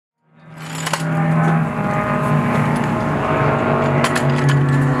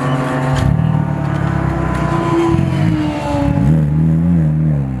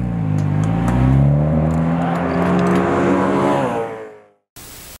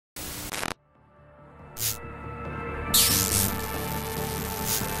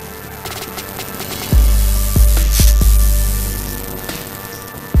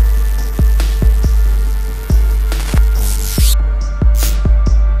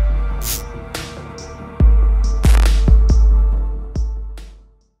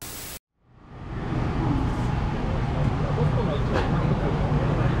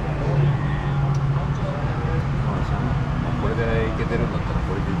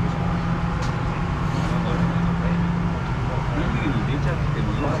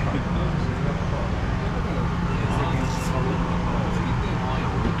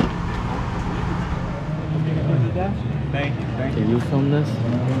film this?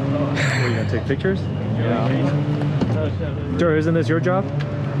 Are you gonna take pictures? Yeah. Dur, isn't this your job?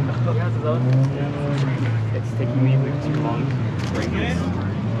 It's taking me like too long to bring this.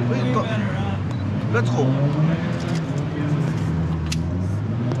 Let's go.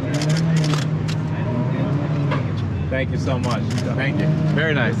 Thank you so much. Thank you.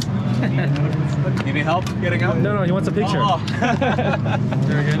 Very nice. You need help getting out? No, he wants a picture. Oh.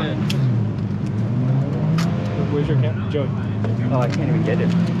 Very good. Where's your camera? Joey. Oh, I can't even get it.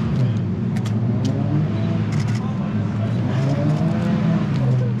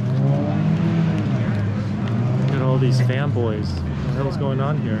 Look at all these fanboys. What the hell's going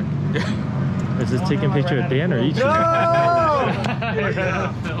on here? Is this taking a picture of Dan or Ichi?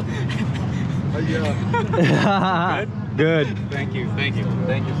 Good. Thank you. Thank you.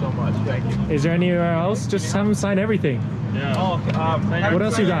 Thank you so much. Thank you. Is there anywhere else? Just have him sign everything. Yeah. Oh, what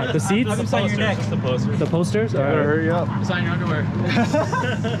else you got? The seats? Have him sign your neck. The posters. The posters? All right. Hurry up. Sign your underwear.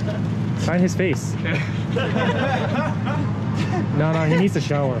 Sign his face. No, he needs to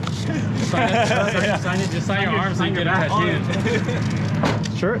shower. Sign it. Just sign your arms so you get a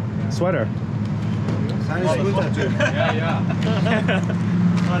tattoo. Shirt? Sweater? Sign his blue tattoo. Yeah.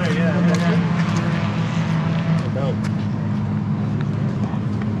 Sweater, yeah. No.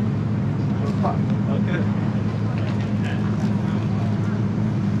 Okay.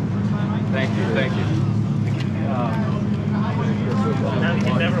 Thank you. Now you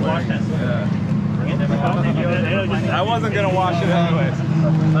can never wash that. I wasn't gonna wash it anyways.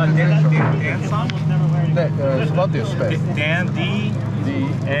 Dan song? What do you spell? Dan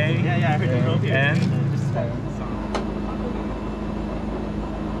D-A-N.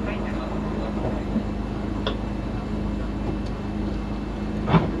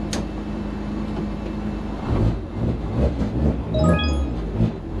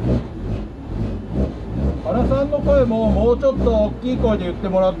 原さんの声ももうちょっと大きい声で言って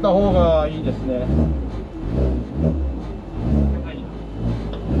もらった方がいいですね。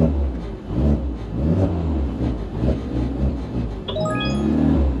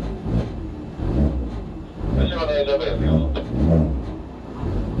私は大丈夫ですよ。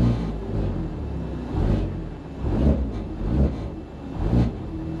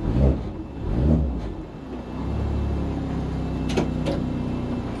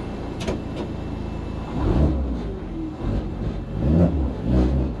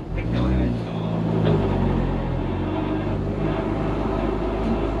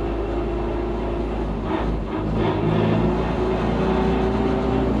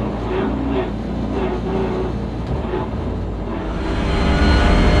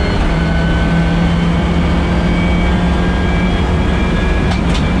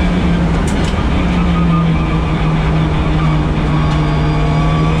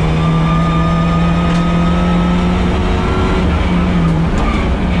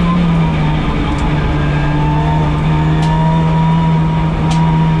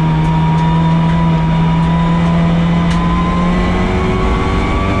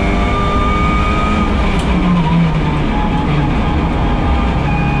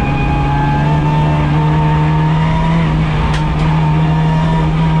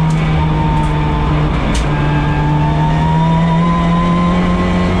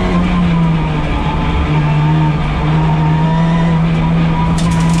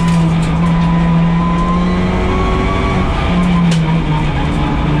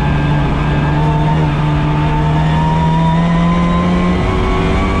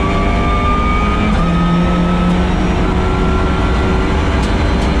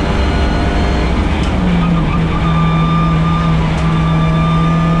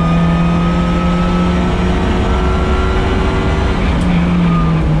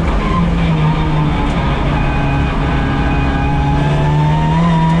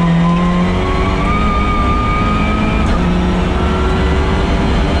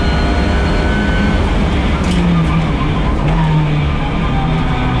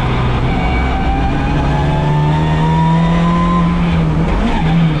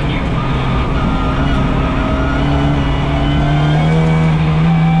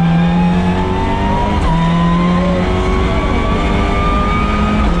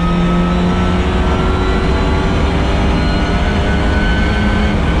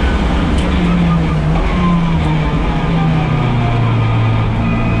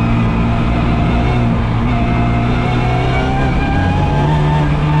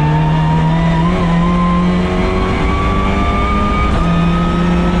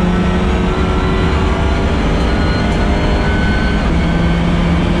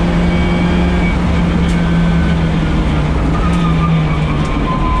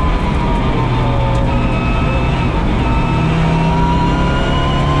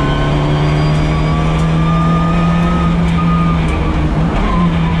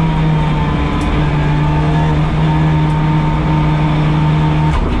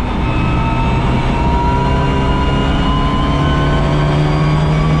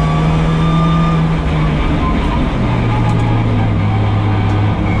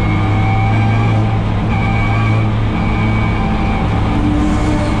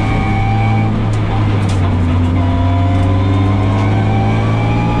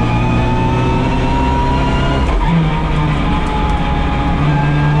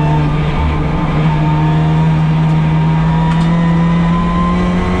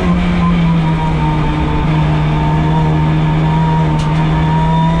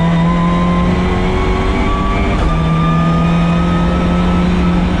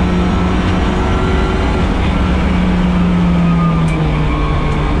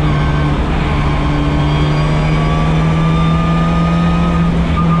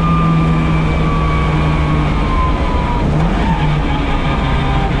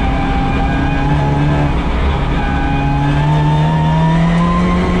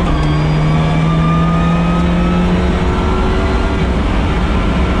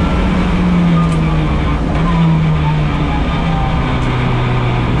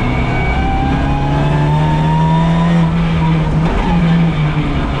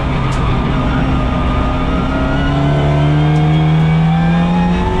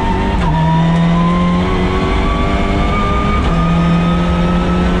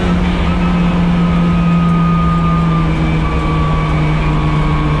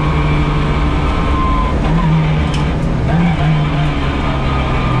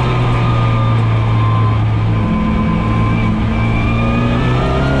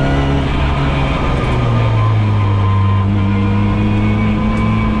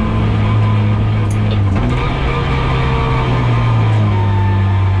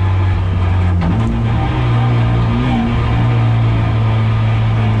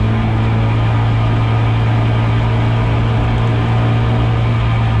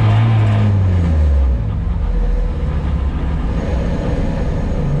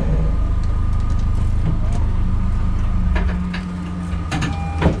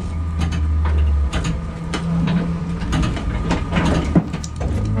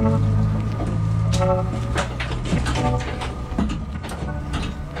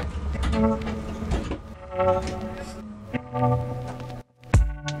So,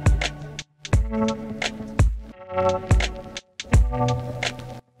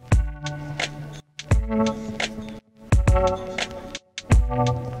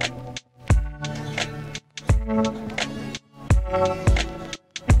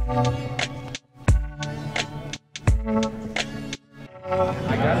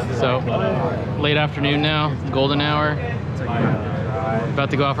 late afternoon now, golden hour. About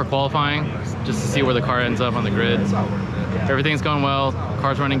to go out for qualifying, just to see where the car ends up on the grid. Everything's going well,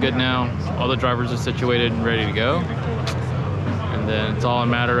 car's running good now. All the drivers are situated and ready to go. And then it's all a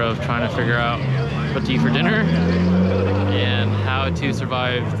matter of trying to figure out what to eat for dinner and how to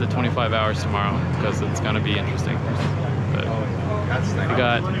survive the 25 hours tomorrow, because it's gonna be interesting. But we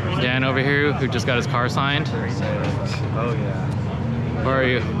got Dan over here who just got his car signed. Oh yeah. Where are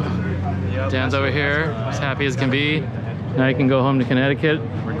you? Dan's over here, as happy as can be. Now you can go home to Connecticut.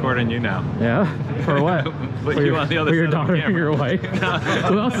 Recording you now. Yeah? For what? Put for you your, on the other for your side of the daughter and your camera. wife?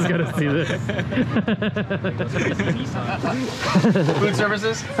 Who else is gonna see this? Food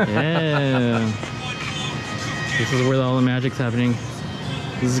services? Yeah. This is where all the magic's happening.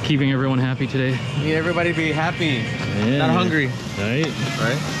 This is keeping everyone happy today. Need everybody to be happy. Yeah. Not hungry. Right?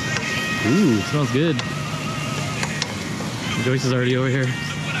 Right? Ooh, it smells good. Joyce is already over here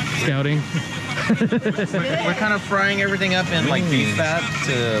scouting. We're kind of frying everything up in like beef fat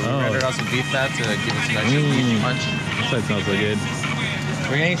to render out some beef fat to give it some extra beef punch. That smells so good.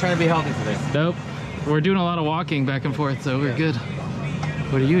 We're ain't trying to be healthy today. Nope. We're doing a lot of walking back and forth, so we're good.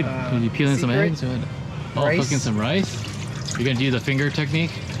 What are you? Are you peeling some eggs? Or what? Oh, cooking some rice? You're gonna do the finger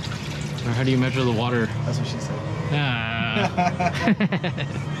technique? Or how do you measure the water? That's what she said. Ah.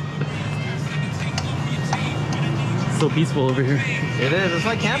 So peaceful over here. It is. It's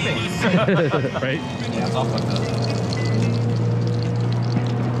like camping. Right? Yeah, it's all fucked up.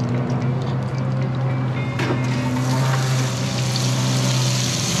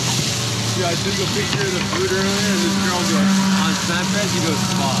 Yeah, I took a picture of the food earlier and this girl goes, on Snapchat, she goes,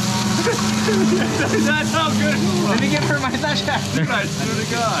 spa. That's how good it was. Let me get her my Snapchat. Dude, I swear to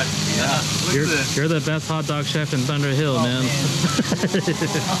God. Yeah. Look at this. You're the best hot dog chef in Thunderhill, man.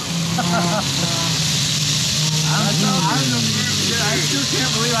 I still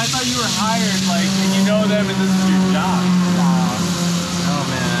can't believe I thought you were hired, like, and you know them and this is your job. Oh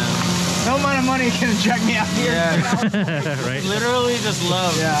man. No amount of money can attract me out here. Yeah. Right? Literally just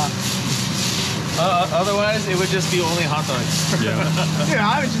love. Yeah. Otherwise, it would just be only hot dogs. Yeah. Yeah,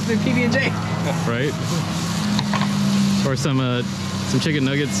 I would just do PB&J. Right? Or some chicken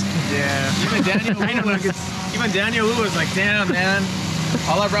nuggets. Yeah. Even Daniel Wu was like, damn, man.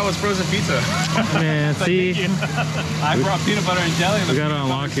 All I brought was frozen pizza. Man, see? I brought peanut butter and jelly. We got it on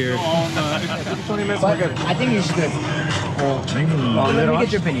lock here. 20 minutes, we're good. I think you should do it. Let me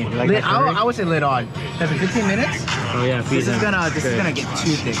get your opinion. I would say lid on. Because in 15 minutes, Oh yeah, this is gonna get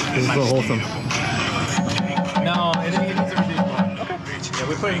too thick. This is so wholesome. No, it needs to be deep. Okay. Yeah,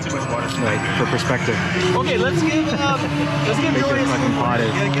 we're putting too much water. Right, for perspective. Okay, let's give Joey a spoon.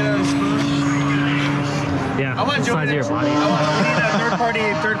 Potted. Get a spoon. Yeah, I want the size of your body. we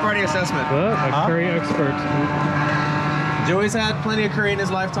need a third party assessment. What? A curry expert. Joey's had plenty of curry in his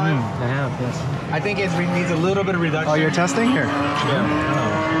lifetime. I have, yes. I think it needs a little bit of reduction. Oh, you're testing here?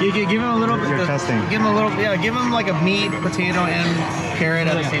 Yeah. You give him a little bit. You're testing. Give him a little. Yeah, give him like a meat, potato, and carrot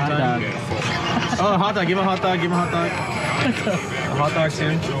at the same time. Oh, a hot dog. Give him a hot dog. Give him a hot dog. A hot dog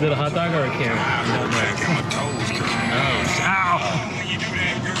soon. Is it a hot dog or a carrot? Ow.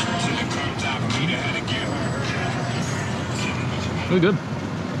 We're good.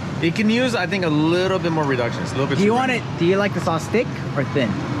 It can use, I think, a little bit more reduction. It's a little bit. Do you want it? Do you like the sauce thick or thin?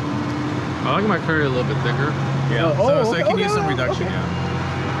 I like my curry a little bit thicker. Yeah. So it can use some reduction. Okay.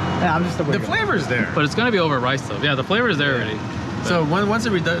 Yeah. Yeah, I'm just a The flavor's there. But it's gonna be over rice though. Yeah, the flavor is there already. So once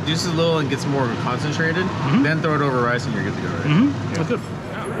it reduces a little and gets more concentrated, then throw it over rice and you're good to go. Right? Mm-hmm. That's good.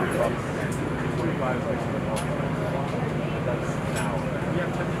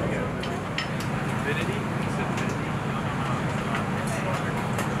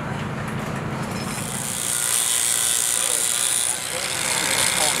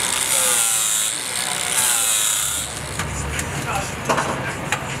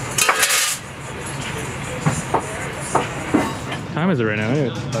 What time is it right now?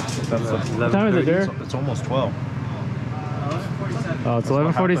 What time is it, Derek? It's almost 12. Oh, it's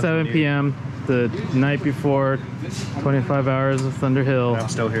 11:47 p.m. The night before 25 hours of Thunderhill. I'm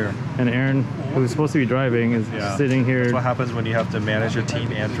still here. And Aaron, who's supposed to be driving, is sitting here. That's what happens when you have to manage your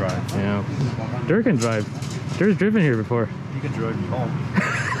team and drive. Yeah. Dirk can drive. Dirk's driven here before. You can drive me home.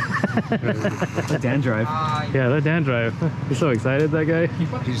 Let Dan drive. Yeah, let Dan drive. He's so excited, that guy.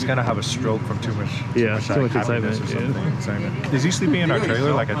 He's gonna have a stroke from too much. Yeah, too much happiness excitement. or something. Is he sleeping in our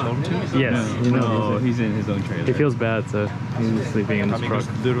trailer like I told him to? Yes, you know, he's in his own trailer. he feels bad, so he's sleeping in his truck.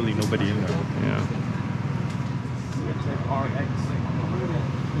 There's literally nobody in there. Yeah.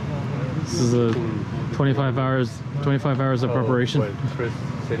 This is a 25 hours of preparation. Chris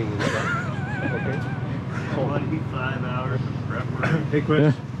sitting in the back. Okay. 25 hours of preparation. Hey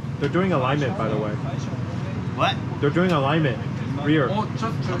Chris, they're doing alignment by the way. What? They're doing alignment. Rear.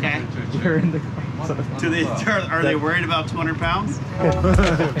 Okay. You're in the Are they worried about 200 pounds?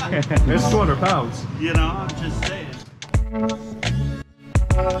 It's 200 pounds. You know, I'm just saying.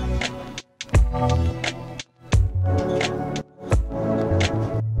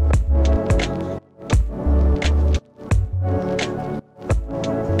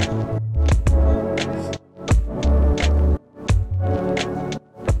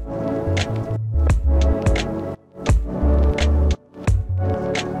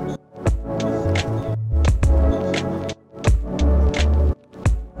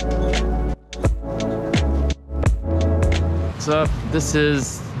 What's up? This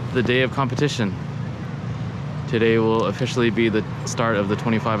is the day of competition. Today will officially be the start of the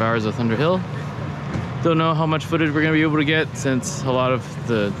 25 Hours of Thunderhill. Don't know how much footage we're gonna be able to get since a lot of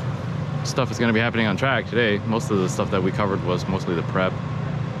the stuff is gonna be happening on track today. Most of the stuff that we covered was mostly the prep.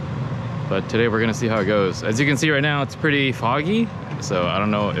 But today we're gonna see how it goes. As you can see right now, it's pretty foggy. So I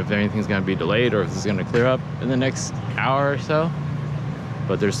don't know if anything's gonna be delayed or if this is gonna clear up in the next hour or so.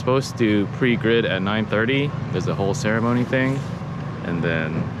 But they're supposed to pre-grid at 9:30. There's a whole ceremony thing. And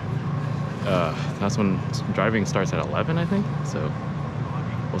then that's when driving starts at 11, I think. So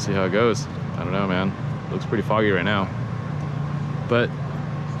we'll see how it goes. I don't know, man. It looks pretty foggy right now. But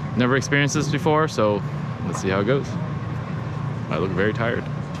never experienced this before, so let's see how it goes. I look very tired.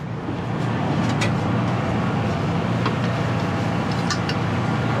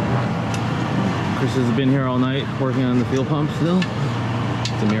 Chris has been here all night working on the fuel pump still.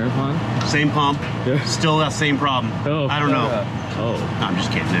 It's a marathon. Same pump. Yeah. Still that same problem. Oh. I don't know. Oh. No, I'm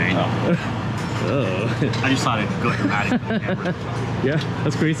just kidding. There you go. Oh. I just thought I'd go dramatic. Yeah,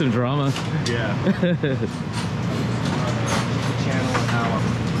 let's create some drama. Yeah.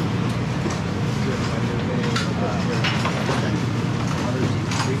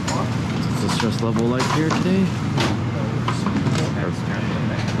 What's the stress level like here today?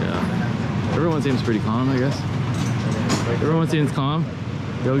 Yeah. Everyone seems pretty calm, I guess. Everyone seems calm.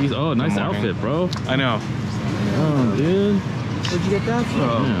 Yogi's, oh, nice outfit, bro. I know. Oh, dude. Where'd you get that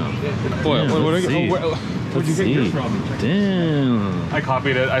from? Yeah. Boy, Damn, what let's did I see. get? Where'd you get Let's yours see. from? Damn. I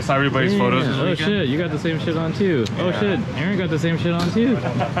copied it. I saw everybody's photos this Oh weekend. shit, you got the same shit on too. Oh Yeah. shit, Aaron got the same shit on too.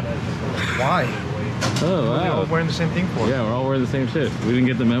 Why? Oh We're all wow. wearing the same thing for. Yeah, we're all wearing the same shit. We didn't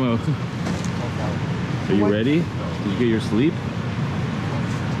get the memo. Are you ready? Did you get your sleep?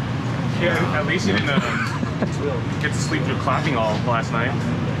 Yeah, at least you didn't get to sleep through clapping all last night.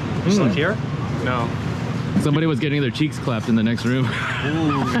 You slept here? No. Somebody was getting their cheeks clapped in the next room. Ooh,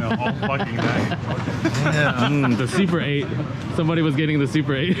 yeah, all fucking night. Yeah. The Super 8. Somebody was getting the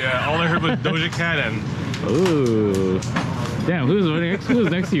Super 8. Yeah, all I heard was Doja Cat and... Ooh. Damn, who's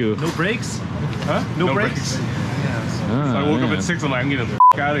next to you? No brakes? Huh? No brakes? Yes. Ah, So I woke up man. at 6, I'm like, I'm getting the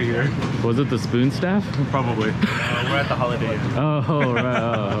f*** out of here. Was it the Spoon Staff? Probably. We're at the Holiday Inn. Oh, right.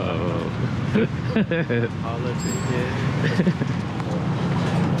 Oh.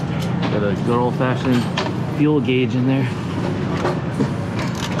 Got a good old-fashioned fuel gauge in there.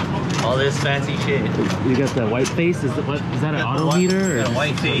 All this fancy shit. You got the white face? Is that an auto meter? Got a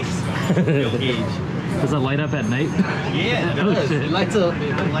white face. Fuel gauge. Does that light up at night? Yeah, it Oh, does. shit. It lights up.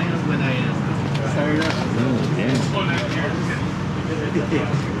 It lights up when I start it up. Oh, damn.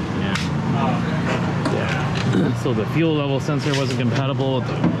 Yeah. So the fuel level sensor wasn't compatible with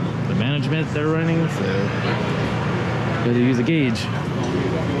the management they're running, so gotta use a gauge.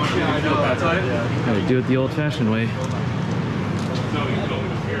 Gotta do it the old-fashioned way. No, you can only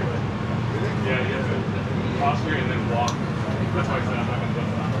go here. Yeah, you have to cross here and then walk. That's why I said I'm not going to go.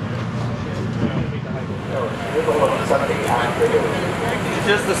 Did you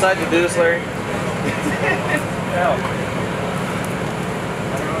just decide to do this, Larry?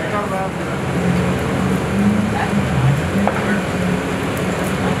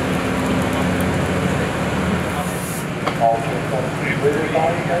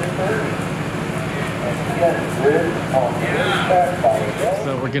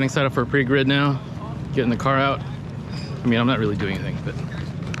 So we're getting set up for a pre-grid now. Getting the car out. I mean, I'm not really doing anything, but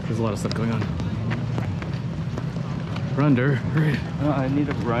there's a lot of stuff going on. Runder. I need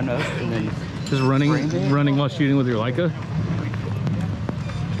to run up and then... Just running while shooting with your Leica.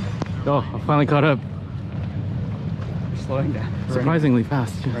 Oh, I finally caught up. We're slowing down. Surprisingly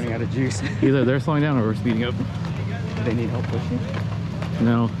fast. Running out of juice. Either they're slowing down or we're speeding up. Do they need help pushing?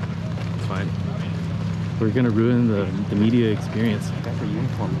 No, it's fine. We're gonna ruin the media experience. That's a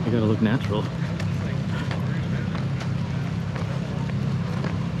uniform. You gotta look natural.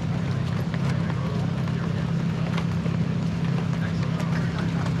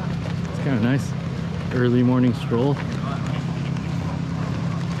 It's kind of nice. Early morning stroll.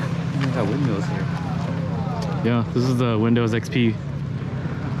 They got windows here. Yeah, this is the Windows XP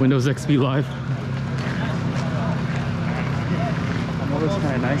Live. It was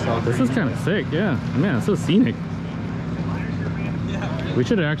kind of nice out there. This is kind of sick, yeah. Man, it's so scenic. We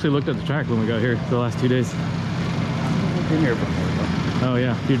should have actually looked at the track when we got here the last 2 days. I've been here before. Oh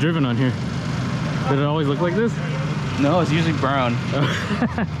yeah, you've driven on here. Did it always look like this? No, it's usually brown.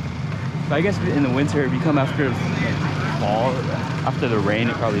 But I guess in the winter, if you come after fall, after the rain,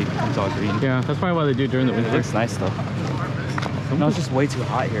 it probably comes all green. Yeah, that's probably why they do it during the It winter. looks nice though. No, it's just way too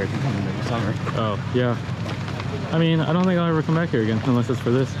hot here if you come in the summer. Oh, yeah. I mean, I don't think I'll ever come back here again unless it's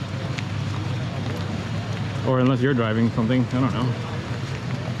for this. Or unless you're driving something. I don't know.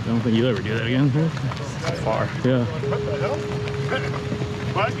 I don't think you'll ever do that again. It's far. Yeah.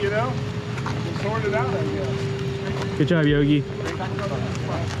 But, you know, we'll sort it out, I guess. Good job, Yogi.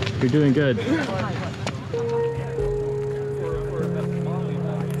 You're doing good.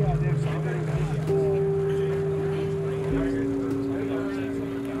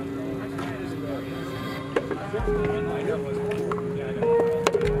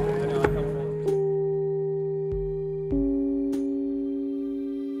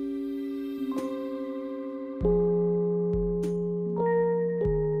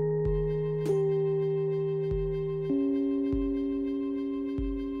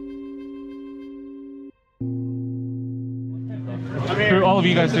 All of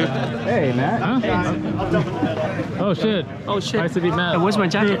you guys do. Hey, Matt. Huh? Oh shit. Oh shit. Nice to be Matt. Where's my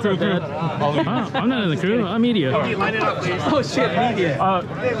jacket? Crew. I'm not in the crew. I'm media. Oh shit, media.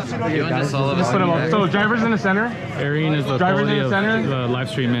 Just put them up. So driver's in the center, Arian is the Driver's quality in the of center. the live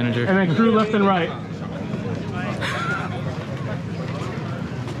stream manager. and then crew left and right.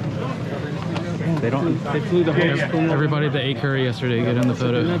 They don't. They flew the whole. Everybody that ate curry yesterday, get in the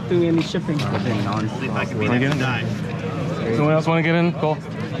photo. Not doing any shipping. Someone else want to get in? Cool.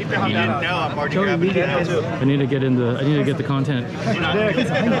 I need to get in the. I need to get the content. We're not.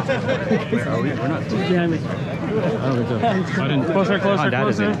 Damn it. I don't think so. I didn't. Closer, closer, Dad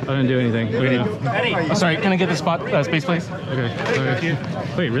is closer. in. I didn't do anything. Okay. Oh, sorry, can I get the spot, space, please? Okay.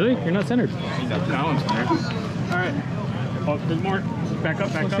 Wait, really? You're not centered. No, I'm sorry. All right. Oh, there's more. Back up,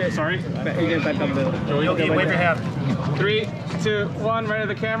 sorry. You get back up there. Yogi, wave your hand. 3, 2, 1, right at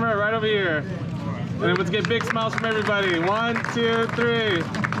the camera, right over here. And then let's get big smiles from everybody. 1, 2, 3.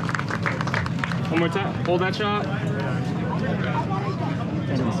 One more time. Hold that shot.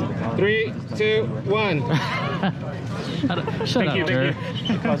 3, 2, 1. Shut up, Jer.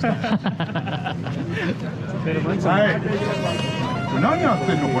 何やっ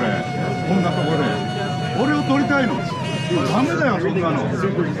てんのこれ、こんなところで。俺を撮りたいの。ダメだよ、そんなの。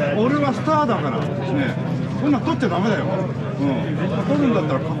俺はスターだから。ね、こんなん撮っちゃダメだよ。うん。撮るんだっ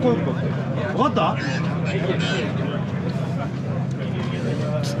たらかっこよく撮って。分かった？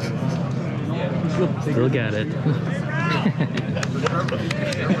 Look at it.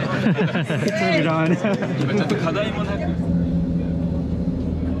 Turn it on.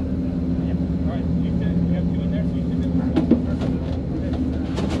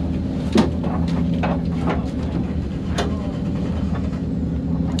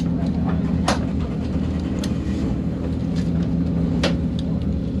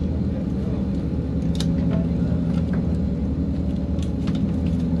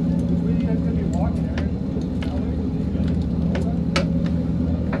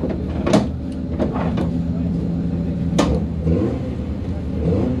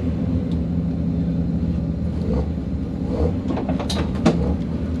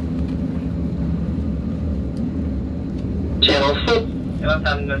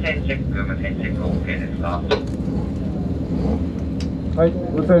はい、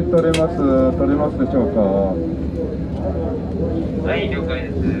無線取れます。取れますでしょうか。はい、了解で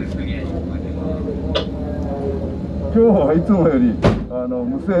す。クリアに聞こえてます。今日はいつもより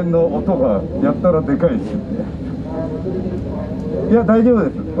無線の音がやったらでかいです。いや大丈夫で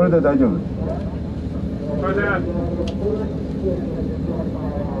す。これで大丈夫です。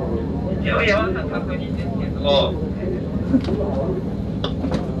一応山さん確認ですけど。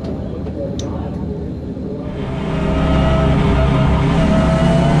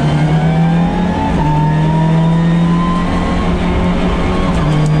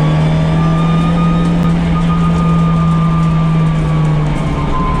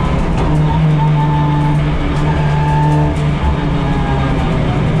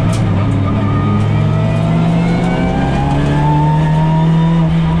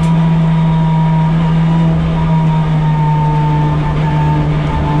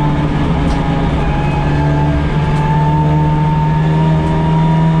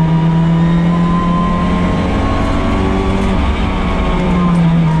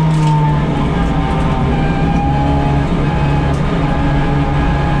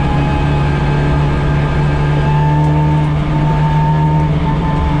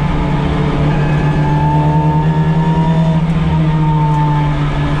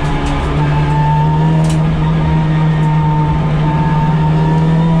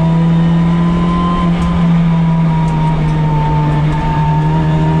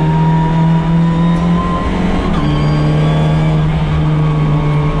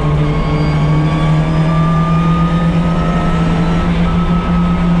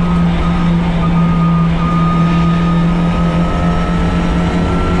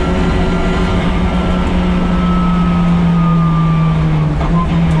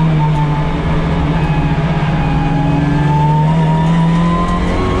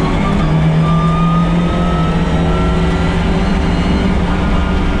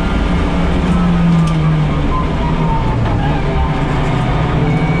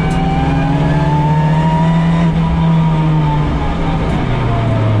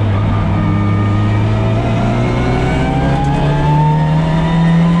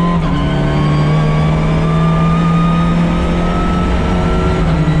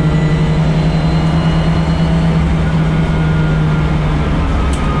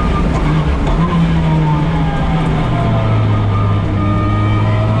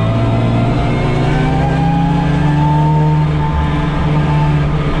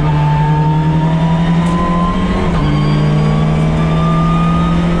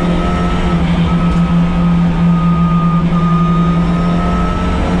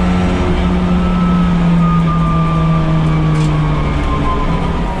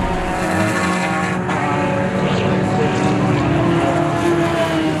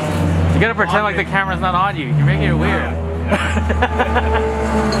gotta pretend like the camera's not on you. You're making it weird.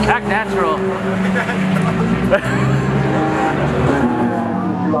 Act natural.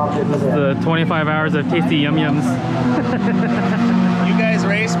 This is the 25 hours of tasty yum yums. You guys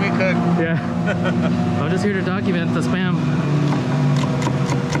race, we cook. Yeah. I'm just here to document the spam.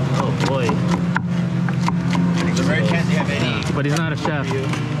 Oh boy. There's a very chance you have any. But he's not a chef.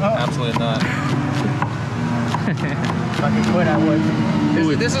 Absolutely not. If I could quit, I would.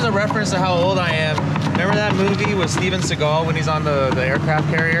 This is a reference to how old I am. Remember that movie with Steven Seagal when he's on the aircraft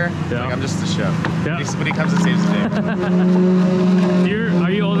carrier? Yeah. Like, I'm just the chef. Yeah. When he comes and saves the day.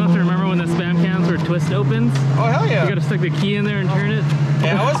 Are you old enough to remember when the spam cans were twist opens? Oh, hell yeah. You gotta stick the key in there and turn it.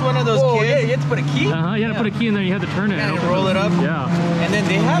 Yeah, I was one of those kids. Yeah, you had to put a key? Uh-huh, you had to put a key in there, you had to turn it. Yeah, and you open roll it up. Yeah. And then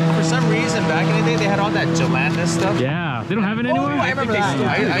they had, for some reason, back in the day, they had all that gelatinous stuff. Yeah. They don't have it anymore? I remember that.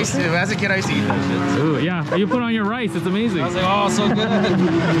 I used to, as a kid, I used to eat that shit. Ooh, yeah. You put on your rice, it's amazing. I was like, oh, so good.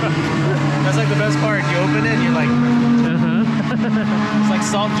 That's like the best part. You open it and you're like, Uh-huh. it's like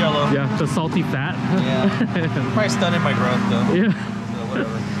salt jello. Yeah, the salty fat. Yeah. Probably stunning my growth though. Yeah. So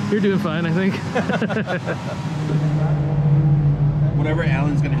whatever. You're doing fine, I think. Whatever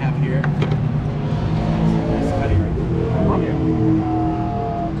Alan's gonna have here.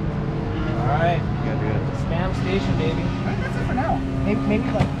 Alright, spam station, baby. That's it for now. Maybe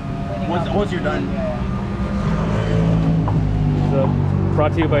like once you're done. So,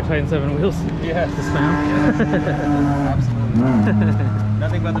 brought to you by Titan 7 Wheels. Yeah. The spam. Absolutely.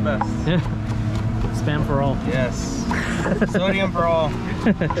 Nothing but the best. Yeah. Spam for all. Yes. Sodium for all.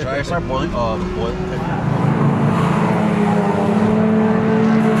 Should I start boiling? Boil.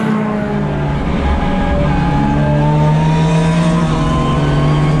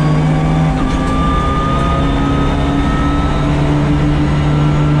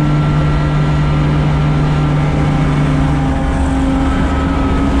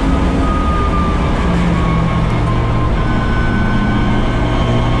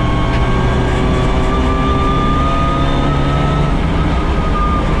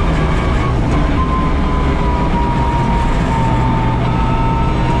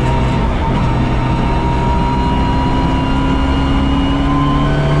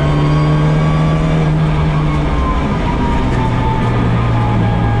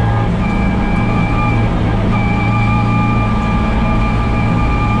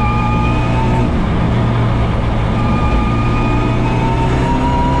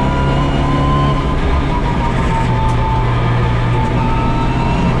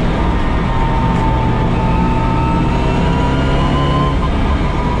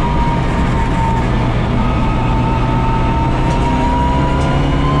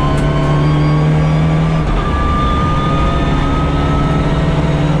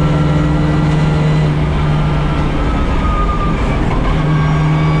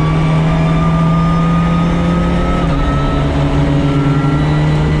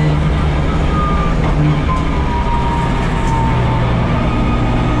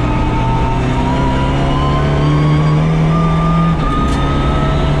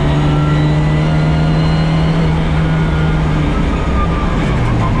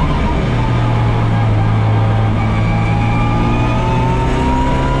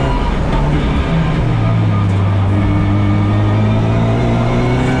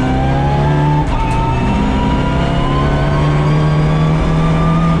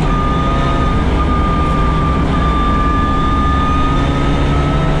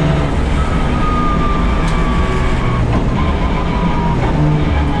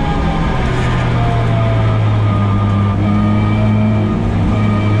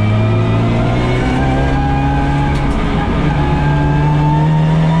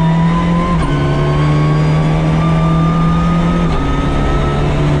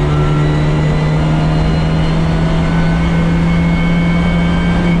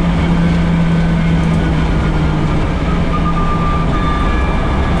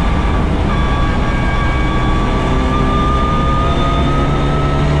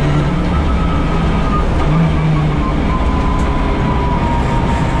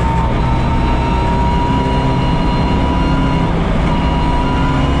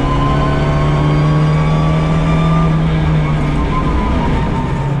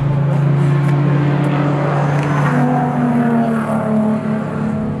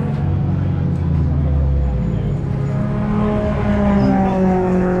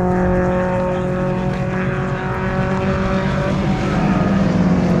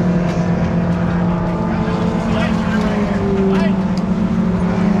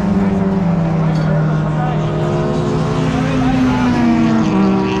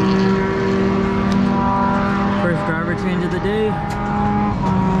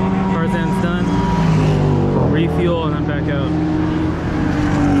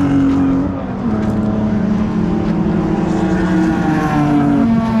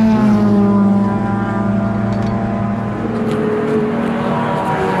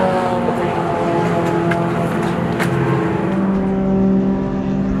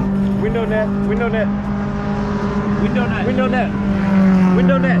 net. Window net. Window net. Window net.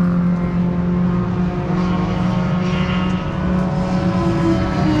 Window net.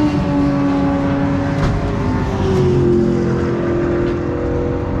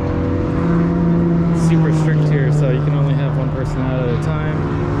 Super strict here, so you can only have one person out at a time.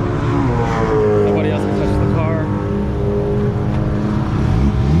 Nobody else can touch the car.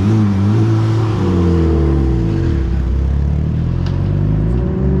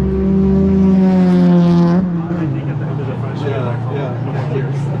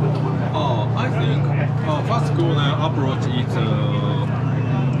 I think first corner approach is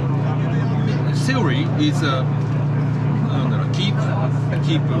theory is keep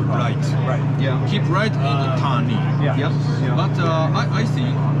right. Right. Yeah. Keep right in the turning. Yeah. Yep. Yeah. But I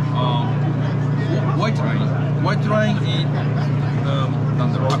think white line is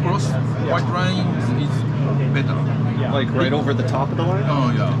across. White line is better. Yeah. Like right over the top of the line?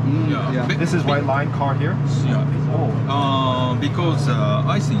 Oh yeah. Yeah. This is white line car here. Yeah. Oh. Because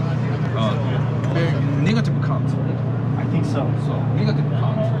I think negative count. I think so. So negative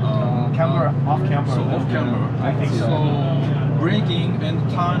count. Camera off camera. So off camera. I think so. So braking and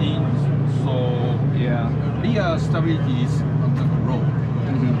turning. So Yeah. rear stability is low.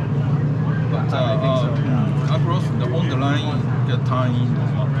 But I think so. across the on the line, the turning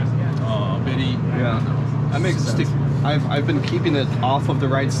very That makes sense. stiff. I've been keeping it off of the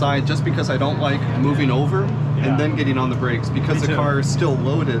right side just because I don't like moving over and then getting on the brakes because Me the too. car is still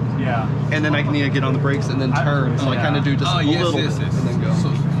loaded. Yeah. And then I can need to get on the brakes and then turn. So I kind of do just a yes, little yes, bit yes. and then go. So,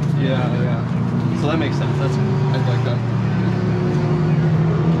 Yeah. So that makes sense. I like that.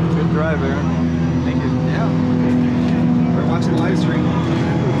 Good drive, Aaron. Thank you. Yeah. We're watching the live stream. I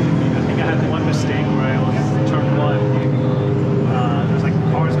think I had one mistake where I was turn one. There's like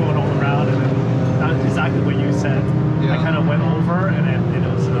cars going all around, and then not exactly what you said. Yeah. I kind of went over, and it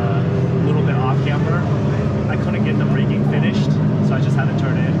was a little bit off camber. I couldn't get the braking finished, so I just had to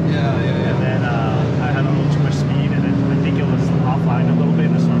turn in. And then I had a little too much speed, and then I think it was offline a little bit,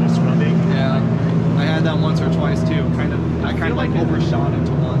 and it started scrubbing. Yeah. I had that once or twice too. I kind of like overshot it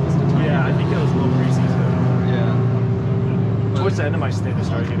to once. Yeah, I think it was a little greasy. So. Yeah. Towards the end of my stint, it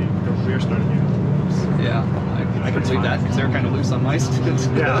started getting the rear started getting loose. Yeah. I could believe that because they were kind of loose on my stint.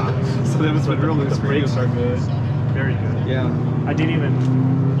 Yeah. So it was been real loose The for you. brakes are good. Very good. Yeah. I didn't even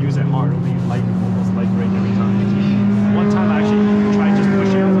use it hard, only almost light brake every time. One time I actually tried just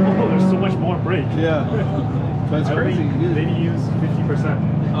pushing it, I was like, oh, there's so much more brake. Yeah. That's I crazy. only maybe use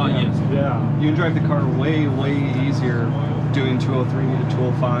 50%. yes. Yeah. You can drive the car way easier doing 203 to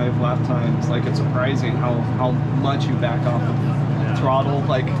 205 lap times. Like it's surprising how much you back off of throttle.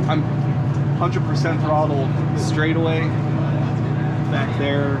 Like I'm 100% throttle straight away, back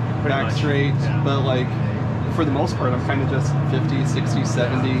there, back much. straight. Yeah. But like for the most part, I'm kind of just 50, 60,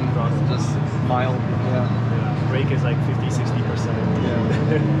 70, just mild. Yeah. Brake is like 50, 60%.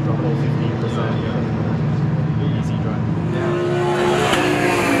 Yeah. Throttle 15%. Easy drive.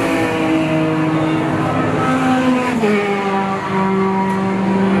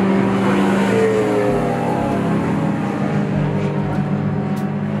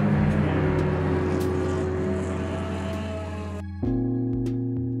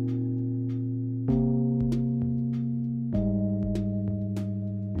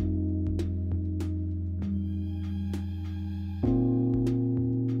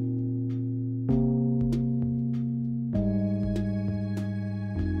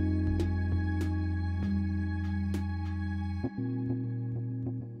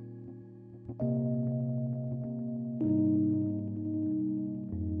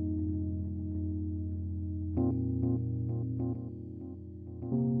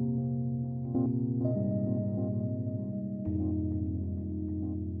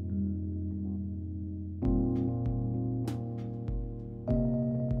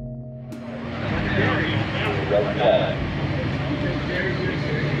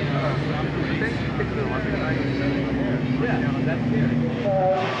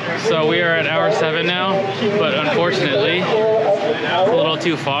 So we are at hour 7 now, but unfortunately, it's a little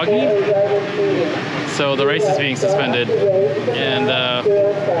too foggy. So the race is being suspended. And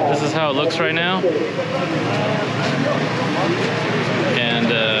this is how it looks right now. And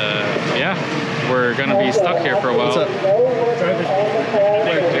yeah, we're gonna be stuck here for a while. What's up?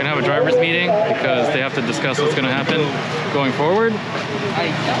 They're gonna have a driver's meeting because they have to discuss what's gonna happen going forward.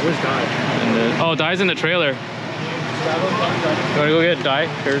 Where's Di? And oh, Di's in the trailer. You wanna go get Di?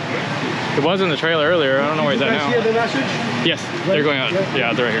 Here. It was in the trailer earlier. I don't know where he's at now. The message? Yes, they're going out.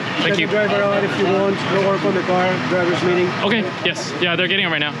 Yeah, they're right here. Thank you. Drive around if you want. Go work on the car. Driver's meeting. Okay. Yes. Yeah, they're getting it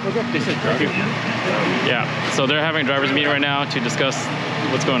right now. Okay. They said thank you. Yeah. So they're having a driver's meeting right now to discuss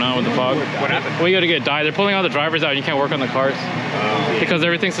what's going on with the fog. What happened? We got to get dye. They're pulling all the drivers out and you can't work on the cars. Because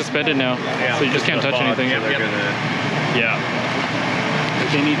everything's suspended now. Yeah, so you just can't touch anything. So they're gonna...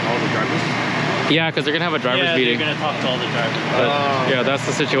 They need all the drivers? Yeah, because they're going to have a driver's meeting. They're going to talk to all the drivers. Yeah, that's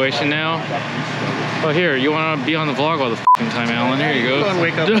the situation now. Oh, here, you want to be on the vlog all the f***ing time, Alan. Here you go. Go and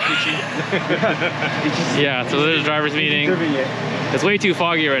wake up, Ichi. Yeah, so there's a driver's meeting. It's way too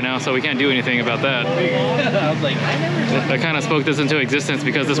foggy right now, so we can't do anything about that. I was like, I kind of spoke this into existence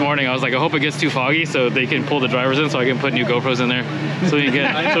because this morning I was like, I hope it gets too foggy so they can pull the drivers in so I can put new GoPros in there so we can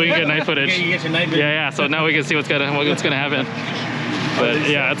get night footage. Yeah, so now we can see what's gonna happen. But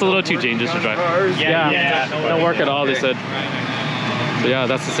yeah, it's a little too dangerous to drive. Yeah, don't work at all, they said. So yeah,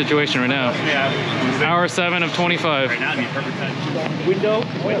 that's the situation right now. Hour 7 of 25. Right now, it'd be perfect time. Window,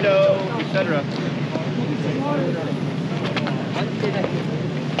 etc.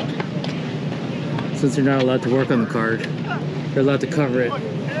 Since you're not allowed to work on the card, you're allowed to cover it.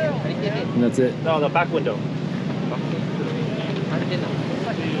 And that's it. No, the back window.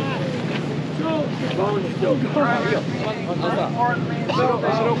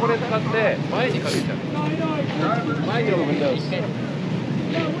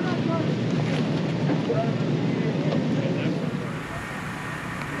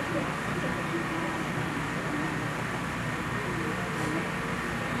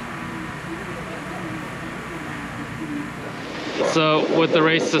 So with the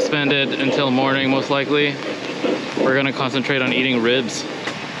race suspended until morning, most likely, we're gonna concentrate on eating ribs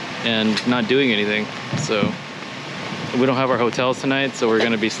and not doing anything. So we don't have our hotels tonight, so we're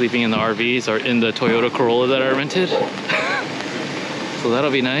gonna be sleeping in the RVs or in the Toyota Corolla that I rented. So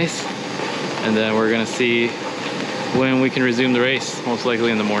that'll be nice. And then we're gonna see when we can resume the race, most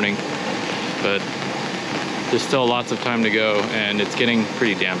likely in the morning. But there's still lots of time to go and it's getting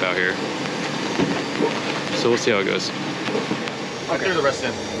pretty damp out here. So we'll see how it goes. I'll clear the rest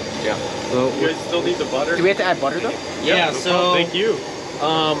in. Yeah. So, you guys still need the butter? Do we have to add butter though? Yeah, so... Thank you.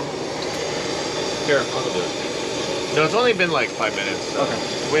 Here, I'll do it. No, it's only been like 5 minutes. So okay.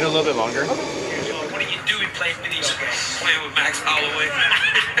 Wait a little bit longer. What are you doing playing with Max Holloway?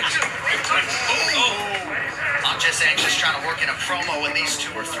 I'm just anxious trying to work in a promo and these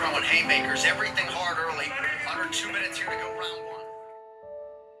two are throwing haymakers. Everything hard early. Under 2 minutes here to go round 1.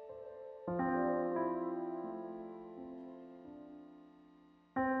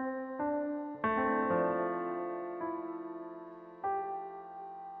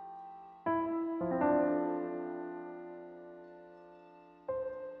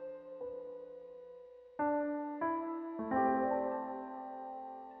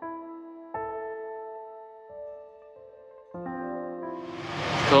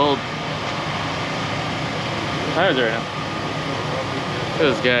 cold. How is it right now?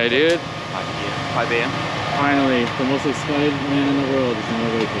 This guy, dude. 5 a.m. Finally, the most excited man in the world is on the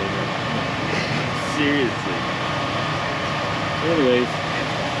way here. Seriously. Anyways.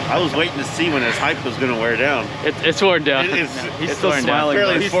 I was waiting to see when his hype was going to wear down. It's worn down. He's still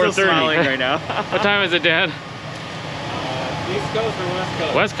smiling. He's still smiling right now. What time is it, Dad? East Coast or West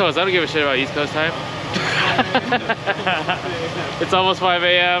Coast? West Coast. I don't give a shit about East Coast time. It's almost 5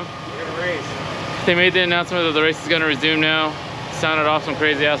 a.m. They made the announcement that the race is going to resume now. Sounded off some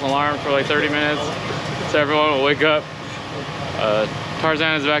crazy ass alarm for like 30 minutes. So everyone will wake up.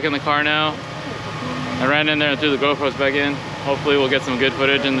 Tarzan is back in the car now. I ran in there and threw the GoPros back in. Hopefully we'll get some good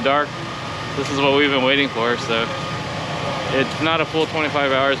footage in the dark. This is what we've been waiting for, so. It's not a full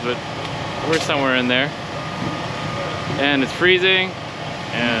 25 hours, but we're somewhere in there. And it's freezing,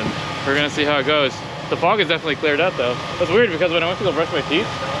 and we're gonna see how it goes. The fog is definitely cleared up though. That's weird because when I went to go brush my teeth,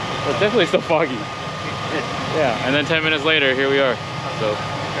 it's definitely still foggy. Yeah, and then 10 minutes later, here we are. So,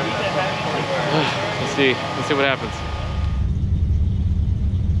 let's see what happens.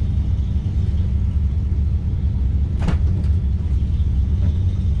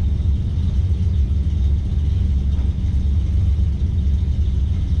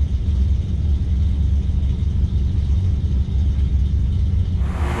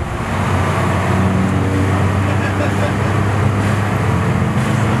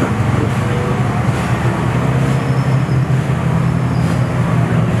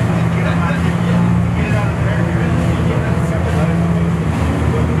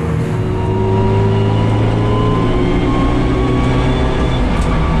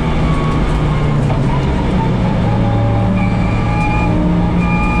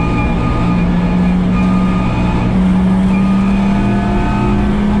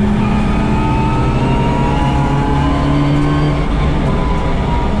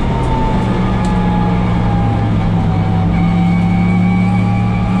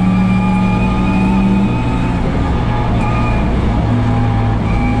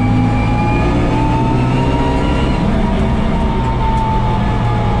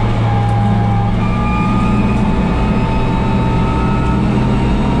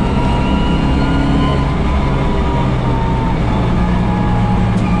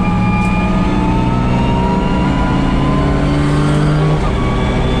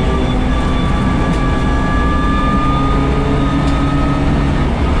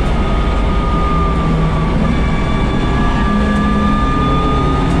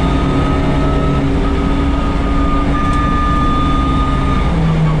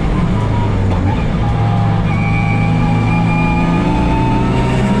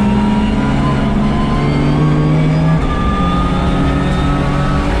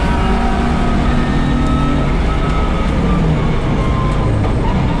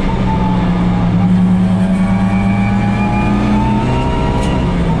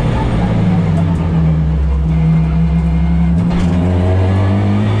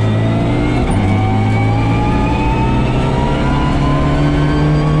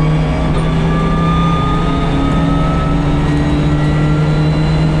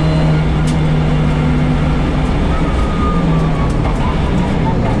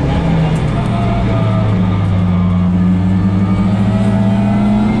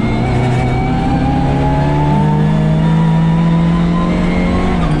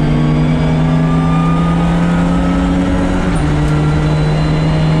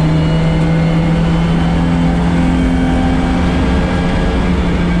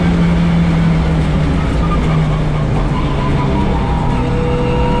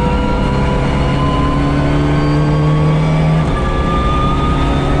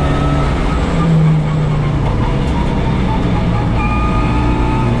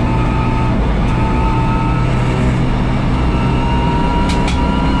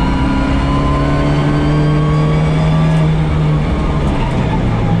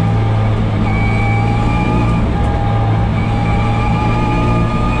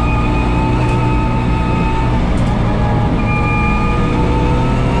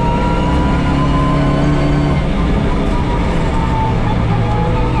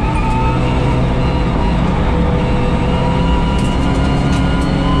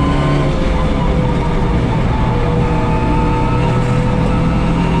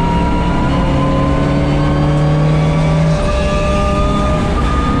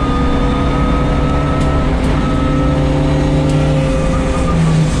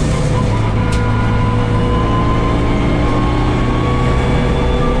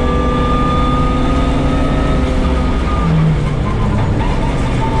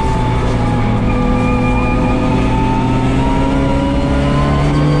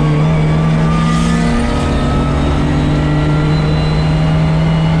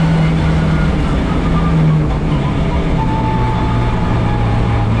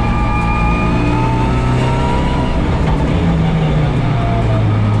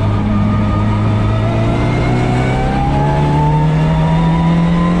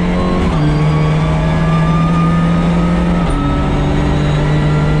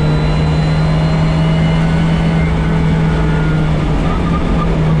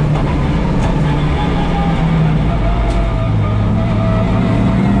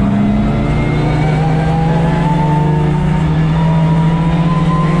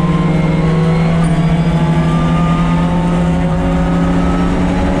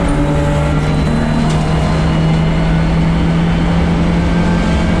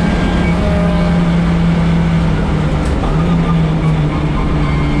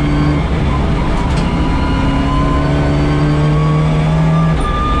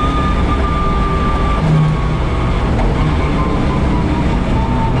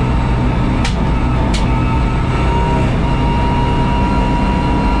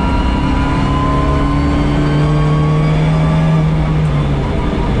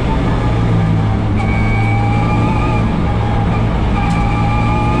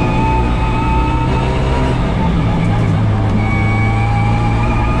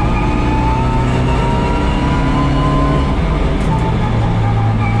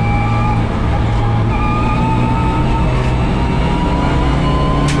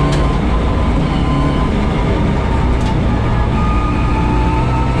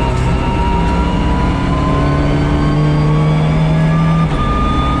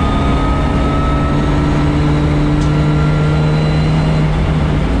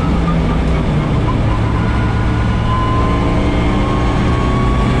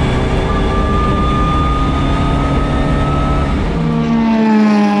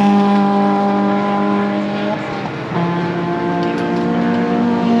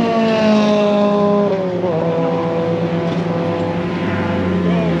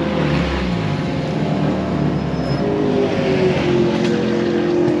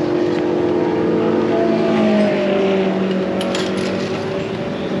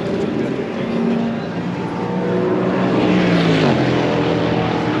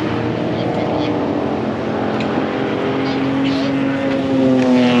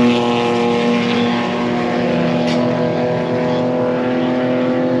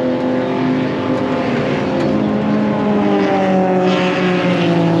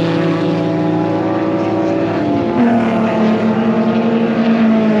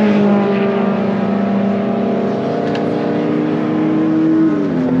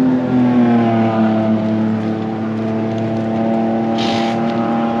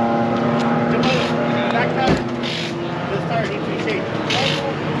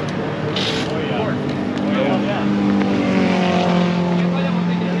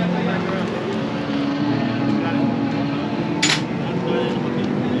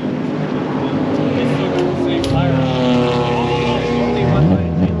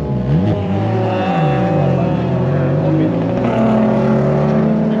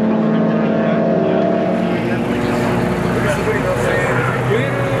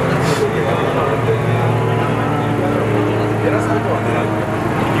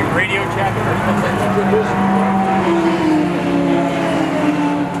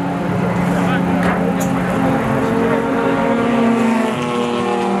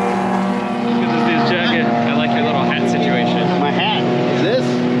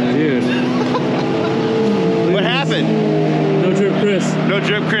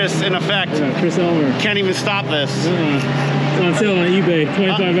 of Chris in effect. Yeah, Chris Elmer. Can't even stop this. It's on sale on eBay,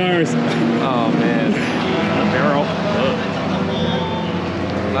 25 hours. Oh man. Barrel.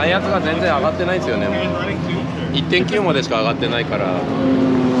 内圧が全然上がってないですよね。1.9 までしか上がってないから。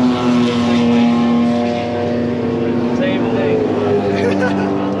Same thing.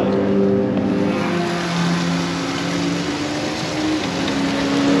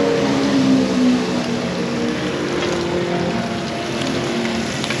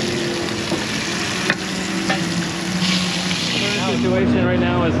 Situation right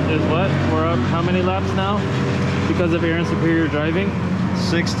now is what? We're up how many laps now? Because of Aaron's superior driving?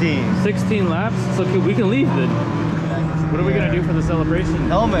 16. 16 laps? So we can leave then. What are we gonna do for the celebration?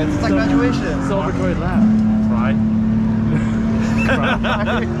 Helmets, it's like graduation. Celebratory lap. Right.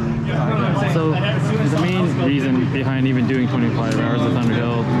 So the main reason behind even doing 25 Hours of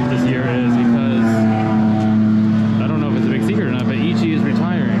Thunderhill this year is because, I don't know if it's a big secret or not, but Ichi is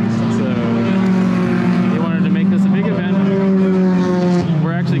retiring. So they wanted to make this a big event.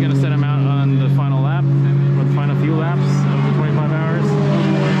 We're actually going to set him out on the final lap, or the final few laps of the 25 hours,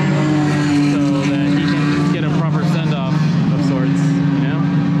 so that he can get a proper send-off of sorts, you know?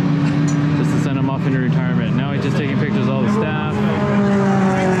 Just to send him off into retirement. Now he's just taking pictures of all the staff.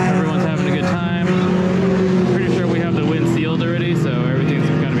 Everyone's having a good time. I'm pretty sure we have the wind sealed already, so everything's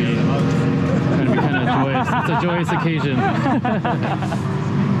going to be kind of joyous. It's a joyous occasion.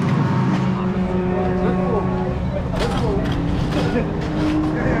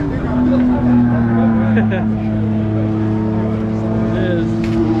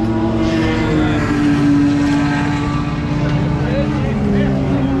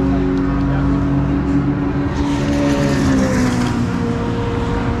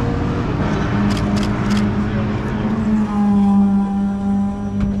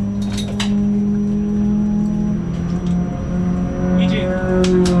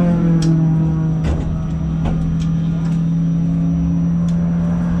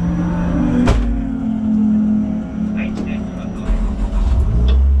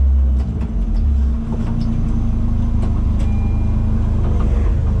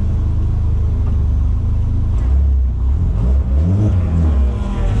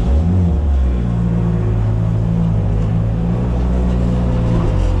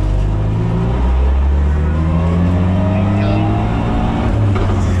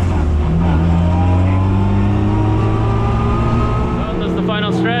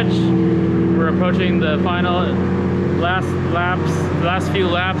 The final last few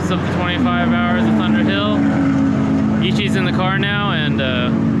laps of the 25 Hours of Thunderhill. Ichi's in the car now, and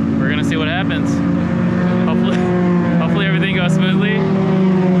we're gonna see what happens. Hopefully everything goes smoothly,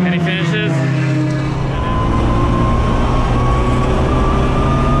 and he finishes.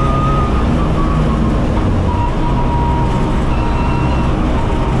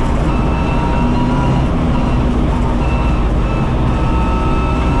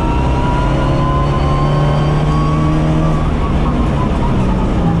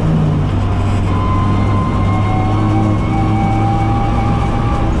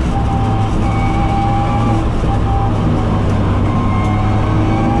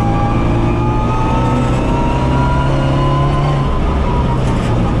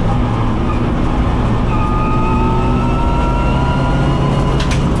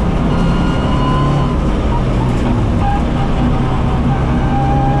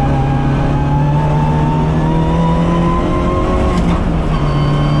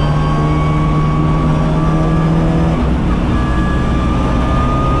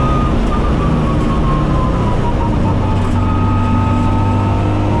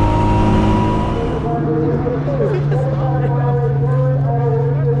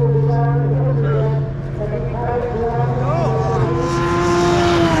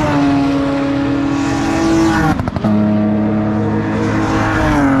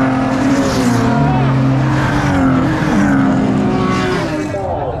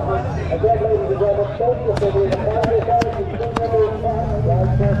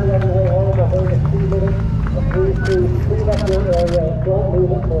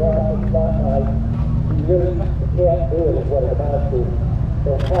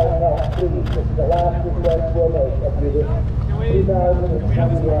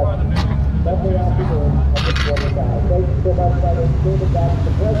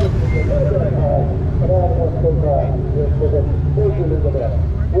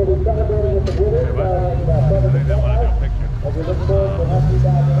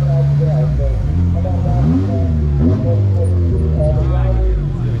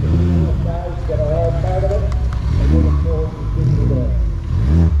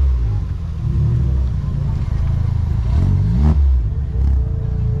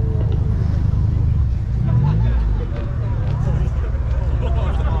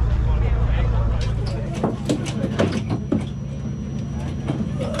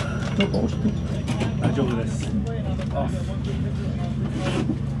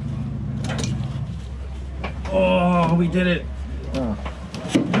 Oh, we did it.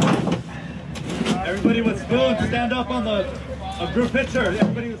 Everybody with spoons, stand up on a group picture.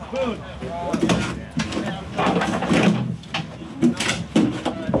 Everybody with spoons.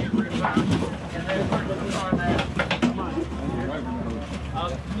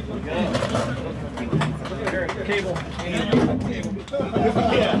 Cable.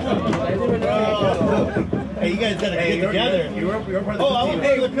 Hey, you guys gotta get together. You're part of the team.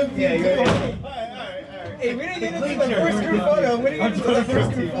 Hey, the cook team. Hey, we didn't get into the first group photo. We didn't get into the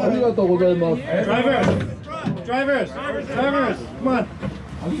first group photo. Drivers, come on.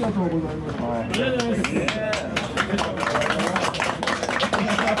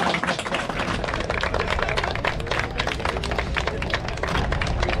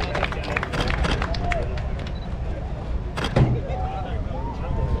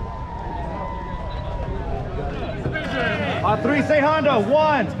 On three, say Honda.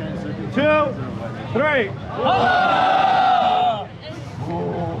 1, 2, 3.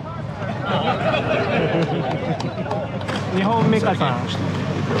 Nihon Meka san.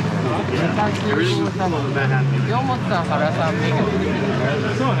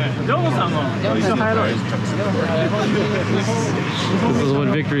 This is what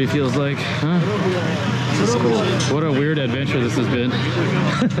victory feels like, huh? This is cool. What a weird adventure this has been.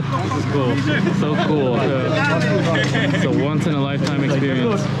 This is cool. So cool. It's a once in a lifetime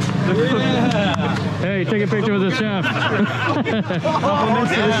experience. Hey, take a picture with the chef.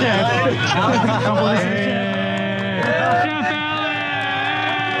 Compliments to the chef. Compliments to the chef. Chef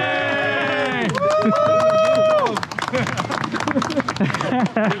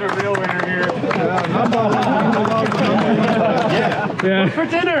He's a real winner here. Yeah. What's for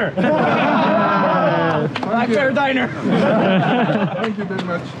dinner? Black Bear Diner. Thank you very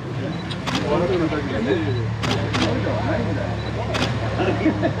much.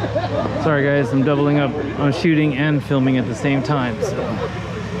 Sorry guys, I'm doubling up on shooting and filming at the same time, so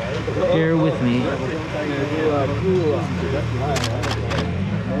bear with me.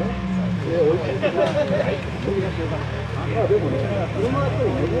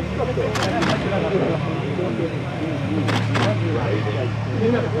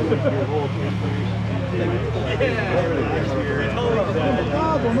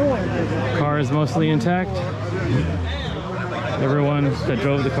 Car is mostly intact. Everyone that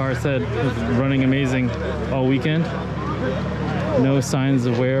drove the car said it was running amazing all weekend. No signs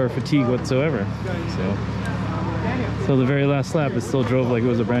of wear or fatigue whatsoever. So the very last lap, it still drove like it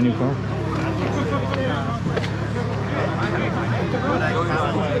was a brand new car.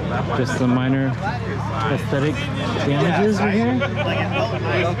 Just some minor aesthetic damages right here,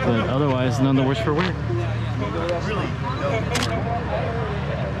 but otherwise none the worse for wear.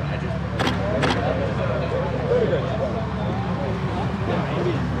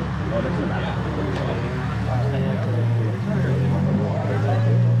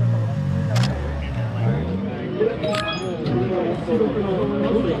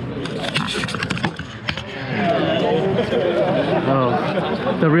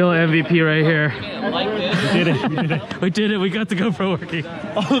 Oh, the real MVP right here. We did it. We got the GoPro working.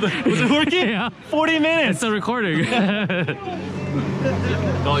 Oh, was it working? Yeah. 40 minutes. It's still recording.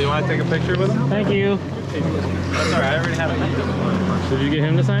 Noel, you want to take a picture with him? Thank you. That's alright, I already have it. Did you get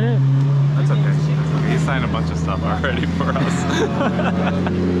him to sign it? That's okay. He signed a bunch of stuff already for us.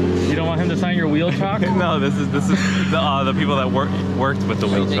 You don't want him to sign your wheel chalk? No, this is the people that worked with the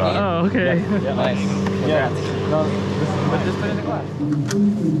wheel chalk. Oh, okay. Yeah, nice. Yeah. No, but just put it in the glass.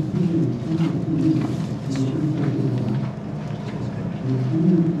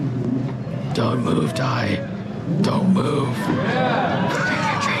 Don't move, Ty. Don't move.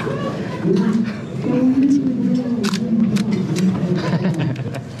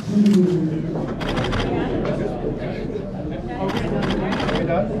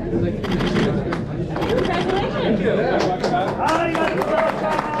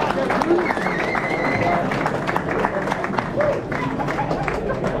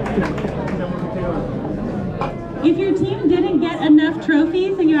 If your team didn't get enough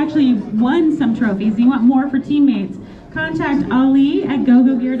trophies and you actually won some trophies, you want more for teammates, contact Ali at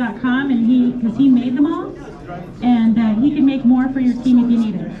gogogear.com and because he made them all, and he can make more for your team if you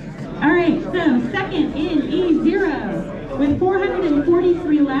need it. All right, so second is E0 with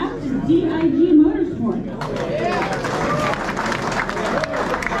 443 laps, DIG Motorsports.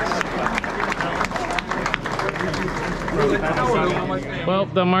 Well,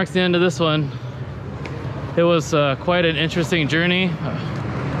 that marks the end of this one. It was quite an interesting journey.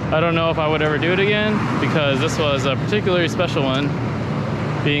 I don't know if I would ever do it again because this was a particularly special one,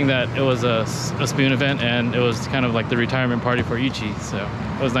 being that it was a spoon event and it was kind of like the retirement party for Ichi, so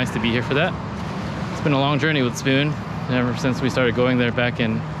it was nice to be here for that. It's been a long journey with Spoon ever since we started going there back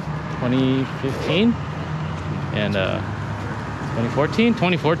in 2015 and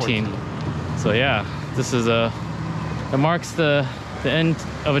 2014. So yeah, this is it marks the end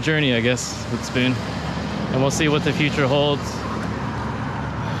of a journey, I guess, with Spoon, and we'll see what the future holds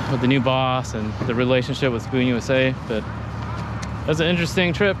with the new boss and the relationship with Spoon USA. But that's an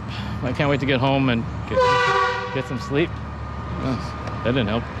interesting trip. I can't wait to get home and get some sleep. Oh, that didn't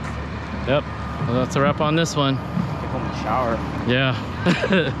help. Yep, well, that's a wrap on this one. Take home and shower. Yeah.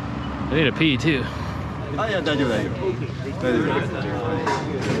 I need a pee too. あ、いや、大丈夫、大丈夫。大丈夫、大丈夫。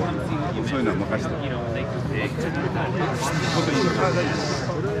そういうのは任せて。本当に。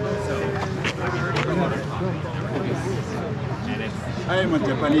I am a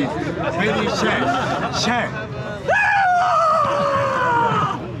Japanese. Very shy. Shy.